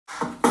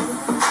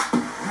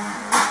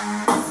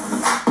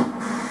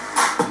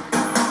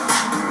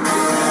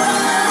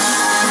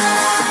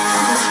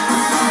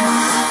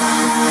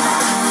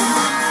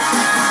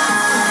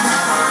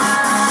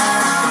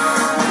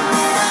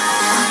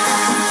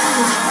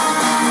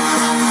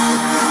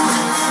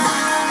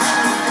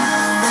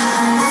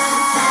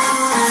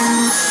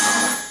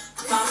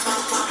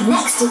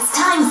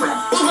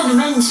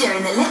adventure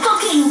in the Little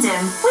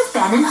Kingdom with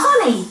Ben and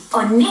Holly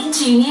on Nick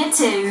Jr.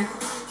 2.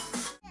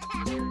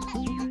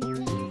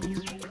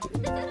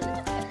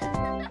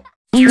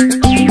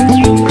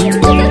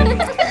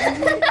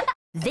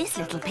 This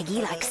little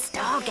piggy likes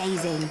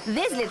stargazing.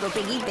 This little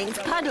piggy thinks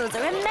puddles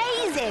are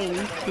amazing.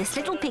 This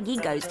little piggy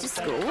goes to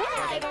school.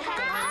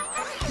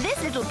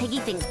 This little piggy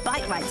thinks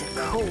bike rides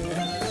are cool.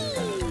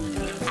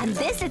 And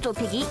this little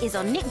piggy is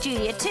on Nick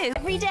Jr. 2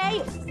 every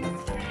day.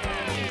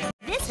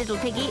 This little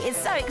piggy is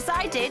so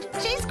excited,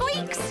 she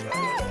squeaks.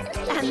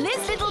 And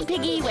this little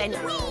piggy went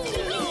wee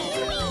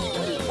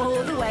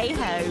all the way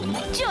home.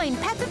 Join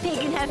Peppa Pig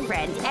and her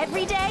friends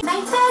every day.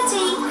 May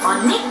 30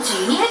 on Nick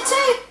Jr.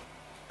 2.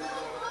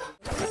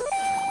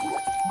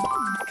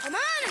 Come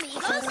on,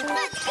 amigos,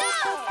 let's go!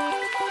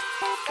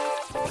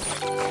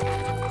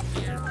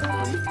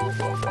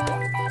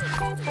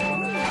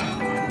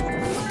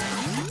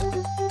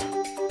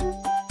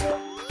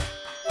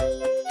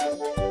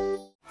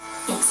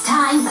 It's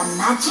time for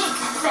magic,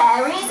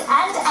 fairies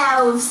and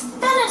elves.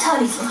 Ben and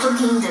Holly's Little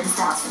Kingdom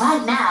starts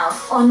right now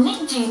on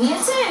Nick Jr.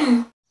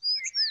 2.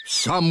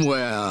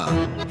 Somewhere,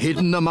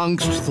 hidden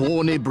amongst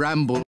thorny brambles.